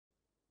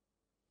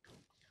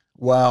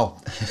Wow,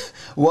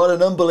 what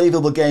an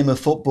unbelievable game of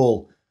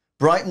football.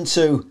 Brighton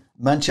 2,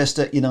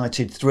 Manchester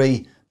United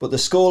 3, but the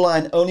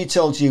scoreline only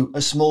tells you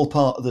a small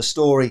part of the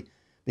story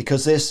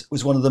because this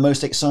was one of the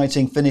most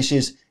exciting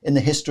finishes in the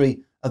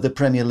history of the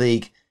Premier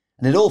League.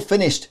 And it all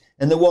finished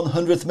in the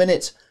 100th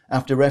minute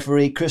after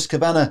referee Chris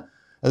Kavanagh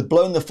had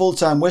blown the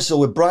full-time whistle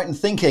with Brighton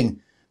thinking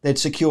they'd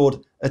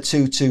secured a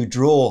 2-2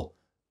 draw.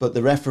 But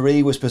the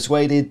referee was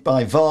persuaded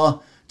by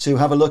VAR to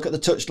have a look at the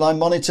touchline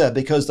monitor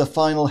because the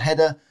final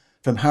header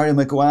from Harry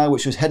Maguire,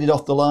 which was headed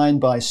off the line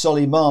by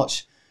Solly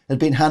March, had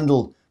been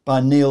handled by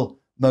Neil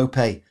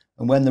Maupay.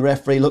 And when the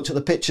referee looked at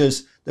the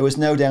pictures, there was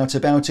no doubt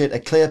about it, a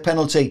clear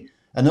penalty.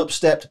 And up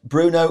stepped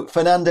Bruno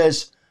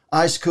Fernandes,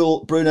 ice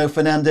cool Bruno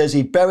Fernandes.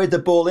 He buried the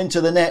ball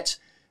into the net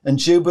and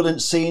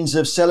jubilant scenes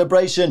of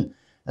celebration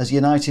as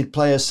United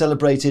players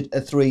celebrated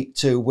a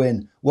 3-2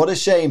 win. What a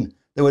shame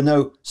there were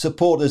no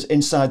supporters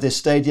inside this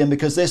stadium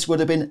because this would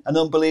have been an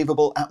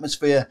unbelievable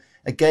atmosphere,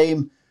 a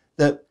game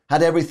that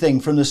had everything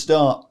from the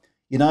start.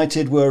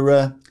 United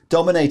were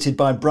dominated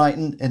by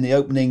Brighton in the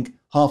opening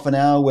half an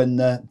hour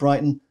when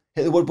Brighton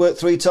hit the woodwork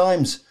 3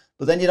 times.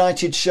 But then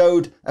United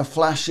showed a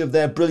flash of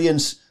their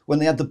brilliance when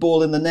they had the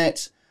ball in the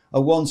net. A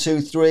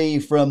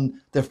 1-2-3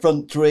 from the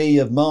front three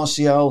of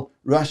Martial,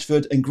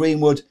 Rashford and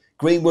Greenwood.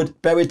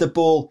 Greenwood buried the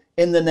ball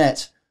in the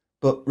net,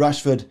 but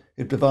Rashford,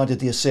 who provided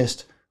the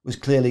assist, was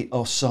clearly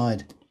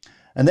offside.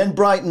 And then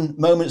Brighton,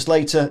 moments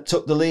later,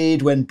 took the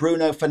lead when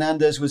Bruno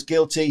Fernandes was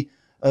guilty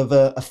of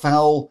a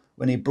foul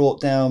when he brought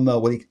down,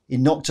 he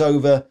knocked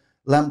over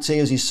Lamptey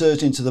as he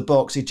surged into the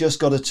box. He just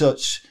got a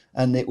touch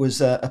and it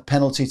was a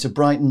penalty to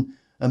Brighton.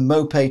 And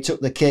Maupay took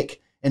the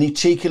kick and he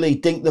cheekily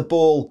dinked the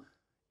ball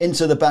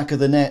into the back of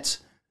the net,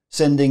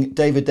 sending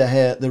David De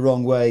Gea the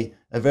wrong way.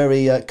 A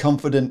very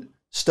confident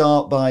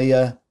start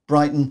by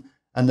Brighton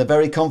and a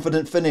very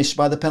confident finish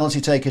by the penalty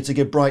taker to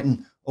give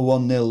Brighton a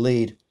 1-0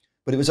 lead.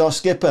 But it was our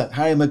skipper,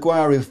 Harry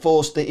Maguire, who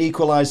forced the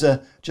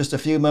equaliser just a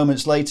few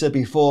moments later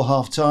before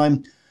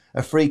half-time.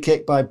 A free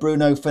kick by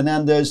Bruno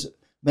Fernandes,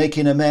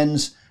 making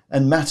amends,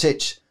 and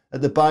Matic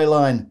at the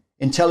byline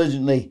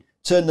intelligently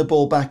turned the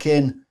ball back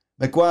in.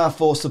 Maguire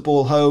forced the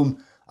ball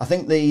home. I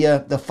think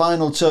the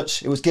final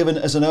touch, it was given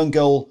as an own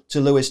goal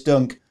to Lewis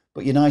Dunk,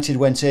 but United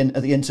went in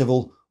at the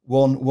interval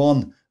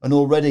 1-1. And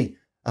already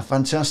a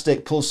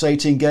fantastic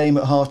pulsating game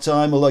at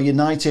half-time, although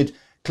United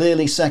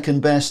clearly second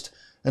best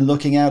and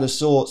looking out of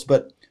sorts,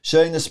 but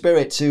showing the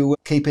spirit to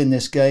keep in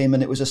this game,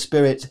 and it was a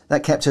spirit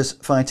that kept us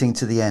fighting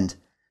to the end.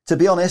 To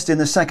be honest, in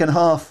the second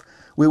half,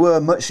 we were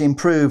much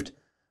improved,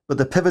 but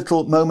the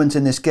pivotal moment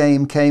in this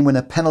game came when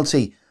a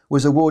penalty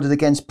was awarded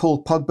against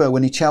Paul Pogba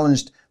when he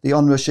challenged the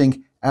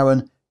onrushing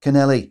Aaron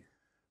Connelly.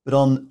 But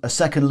on a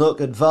second look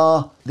at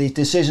VAR, the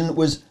decision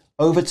was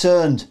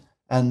overturned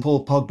and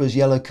Paul Pogba's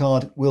yellow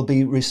card will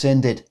be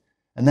rescinded.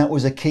 And that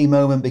was a key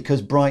moment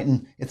because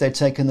Brighton, if they'd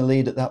taken the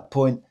lead at that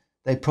point,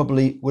 they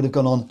probably would have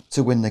gone on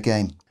to win the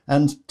game.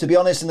 And to be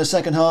honest, in the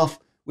second half,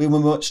 we were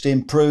much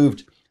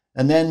improved.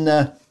 And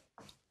then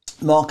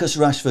Marcus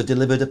Rashford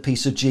delivered a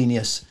piece of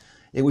genius.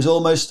 It was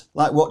almost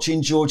like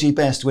watching Georgie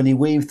Best when he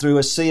weaved through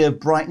a sea of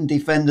Brighton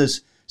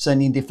defenders,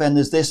 sending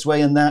defenders this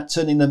way and that,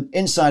 turning them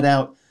inside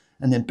out,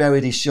 and then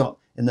buried his shot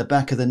in the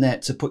back of the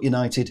net to put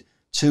United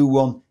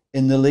 2-1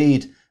 in the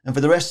lead. And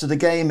for the rest of the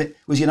game, it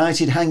was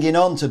United hanging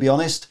on, to be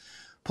honest.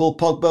 Paul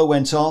Pogba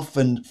went off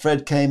and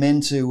Fred came in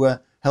to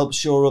help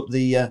shore up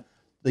the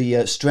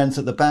strength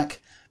at the back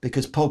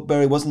because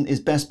Pogba wasn't his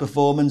best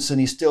performance and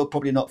he's still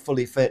probably not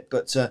fully fit,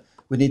 but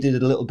we needed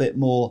a little bit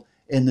more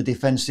in the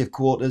defensive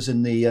quarters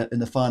in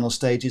the final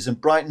stages. And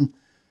Brighton,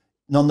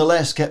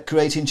 nonetheless, kept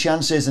creating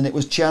chances, and it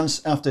was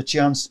chance after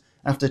chance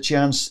after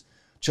chance.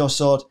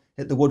 Trossard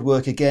hit the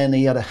woodwork again.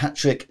 He had a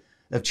hat-trick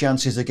of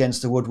chances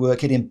against the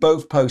woodwork, hitting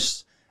both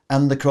posts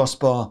and the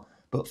crossbar,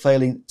 but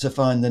failing to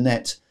find the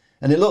net.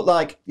 And it looked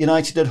like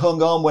United had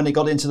hung on when it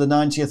got into the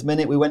 90th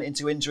minute. We went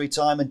into injury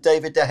time and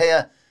David De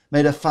Gea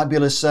made a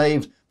fabulous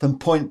save from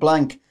point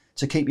blank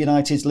to keep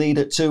United's lead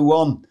at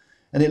 2-1.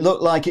 And it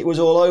looked like it was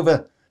all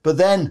over. But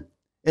then,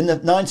 in the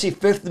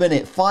 95th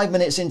minute, 5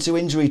 minutes into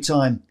injury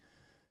time,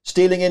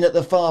 stealing in at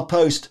the far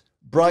post,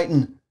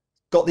 Brighton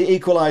got the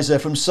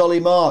equaliser from Solly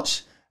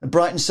March. And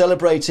Brighton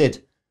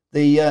celebrated.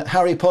 The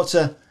Harry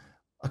Potter,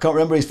 I can't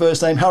remember his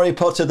first name, Harry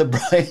Potter, the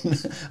Brighton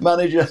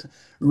manager,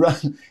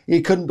 ran.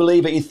 He couldn't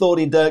believe it. He thought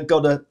he'd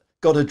got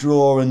a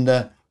draw,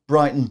 and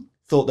Brighton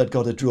thought they'd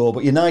got a draw.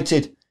 But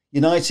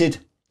United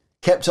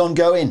kept on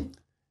going.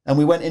 And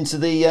we went into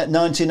the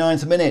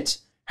 99th minute.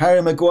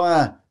 Harry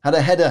Maguire had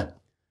a header,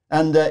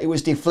 and it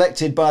was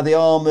deflected by the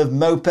arm of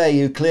Maupay,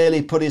 who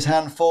clearly put his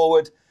hand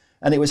forward,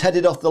 and it was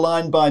headed off the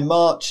line by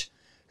March,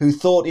 who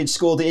thought he'd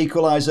scored the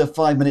equaliser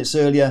 5 minutes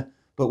earlier.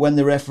 But when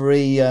the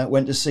referee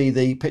went to see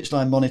the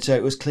pitchline monitor,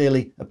 it was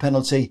clearly a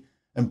penalty.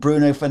 And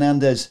Bruno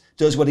Fernandes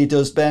does what he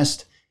does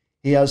best.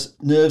 He has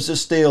nerves of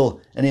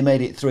steel, and he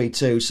made it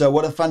 3-2. So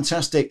what a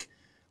fantastic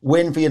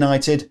win for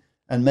United,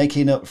 and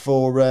making up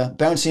for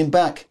bouncing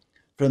back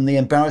from the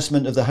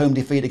embarrassment of the home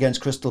defeat against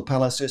Crystal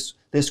Palace.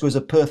 This was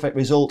a perfect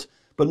result,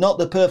 but not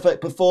the perfect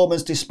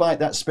performance despite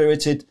that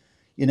spirited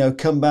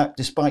come back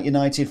despite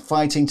United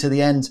fighting to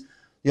the end.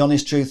 The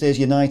honest truth is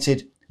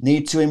United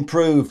need to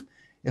improve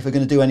if we're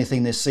going to do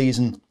anything this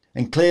season.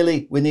 And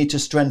clearly we need to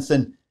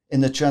strengthen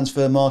in the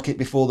transfer market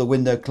before the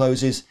window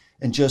closes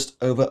in just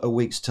over a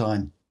week's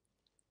time.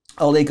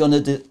 Ole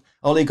Gunnar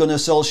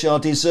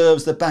Solskjaer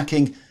deserves the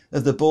backing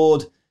of the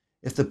board.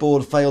 If the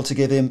board fail to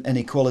give him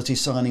any quality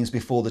signings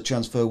before the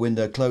transfer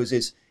window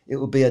closes, it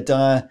will be a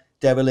dire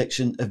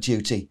dereliction of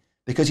duty.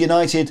 Because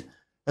United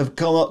have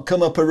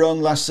come up a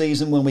rung last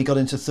season when we got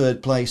into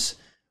third place.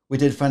 We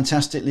did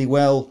fantastically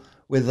well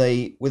with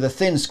a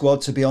thin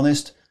squad, to be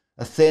honest.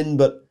 A thin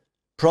but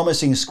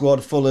promising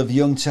squad full of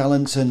young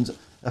talent and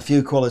a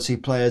few quality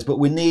players. But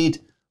we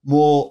need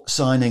more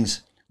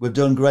signings. We've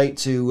done great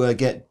to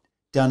get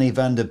Danny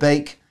van der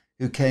Beek,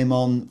 who came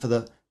on for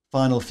the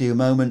final few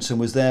moments and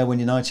was there when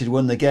United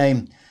won the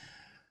game.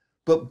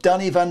 But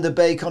Danny van der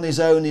Beek on his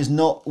own is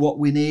not what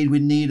we need. We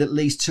need at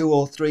least 2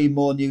 or 3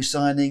 more new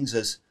signings,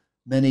 as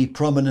many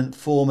prominent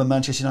former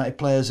Manchester United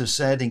players have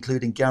said,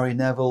 including Gary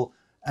Neville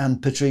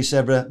and Patrice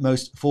Evra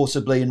most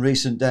forcibly in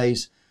recent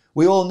days.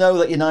 We all know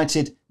that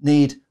United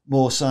need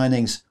more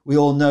signings. We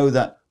all know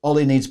that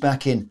Ole needs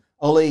backing.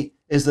 Ole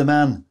is the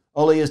man.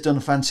 Ole has done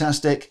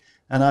fantastic,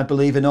 and I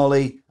believe in Ole.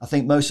 I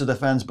think most of the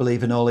fans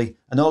believe in Ole,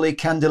 and Ole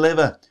can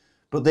deliver.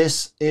 But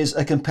this is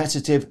a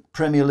competitive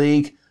Premier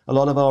League. A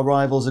lot of our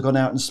rivals have gone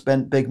out and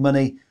spent big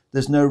money.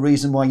 There's no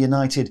reason why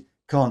United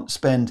can't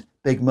spend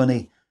big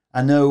money.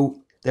 I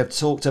know they've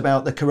talked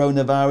about the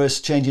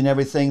coronavirus changing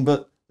everything,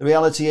 but the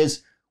reality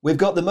is we've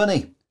got the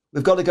money.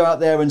 We've got to go out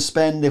there and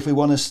spend if we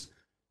want to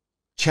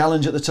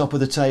challenge at the top of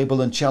the table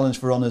and challenge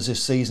for honours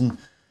this season.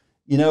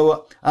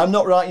 I'm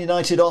not writing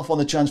United off on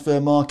the transfer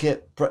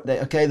market.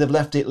 Okay, they've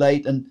left it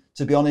late, and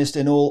to be honest,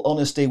 in all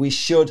honesty, we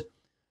should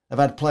have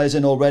had players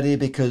in already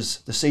because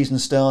the season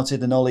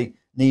started and Ole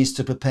needs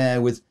to prepare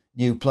with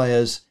new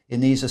players. He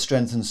needs a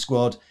strengthened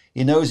squad.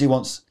 He knows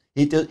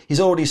he's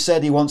already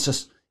said he wants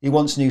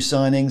new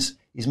signings.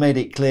 He's made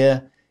it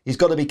clear. He's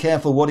got to be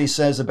careful what he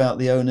says about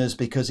the owners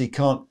because he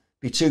can't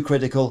be too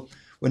critical.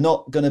 We're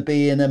not going to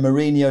be in a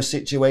Mourinho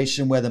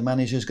situation where the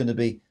manager's going to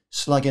be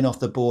slagging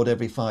off the board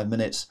every 5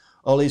 minutes.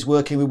 Ole's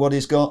working with what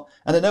he's got,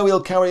 and I know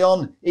he'll carry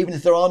on even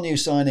if there are new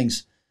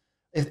signings.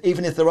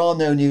 Even if there are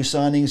no new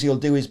signings, he'll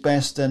do his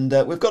best. And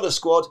we've got a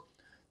squad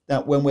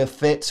that when we're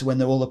fit,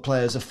 when all the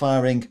players are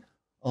firing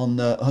on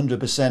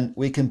 100%,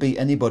 we can beat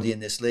anybody in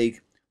this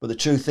league. But the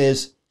truth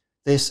is,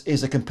 this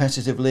is a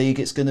competitive league.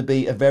 It's going to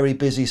be a very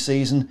busy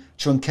season,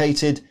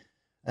 truncated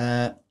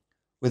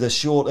with a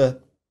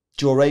shorter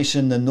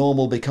duration than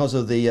normal because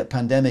of the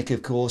pandemic,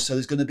 of course. So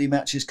there's going to be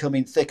matches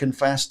coming thick and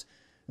fast.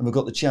 And we've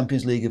got the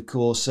Champions League, of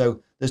course.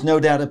 So there's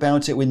no doubt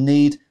about it. We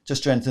need to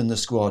strengthen the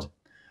squad.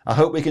 I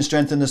hope we can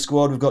strengthen the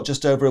squad. We've got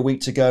just over a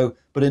week to go.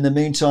 But in the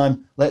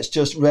meantime, let's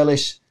just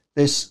relish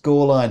this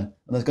scoreline.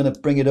 And I'm going to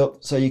bring it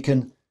up so you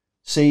can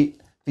see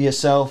for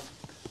yourself.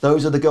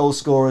 Those are the goal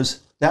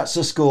scorers. That's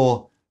the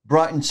score.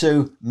 Brighton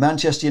 2,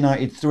 Manchester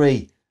United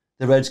 3.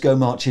 The Reds go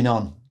marching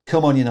on.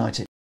 Come on,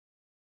 United.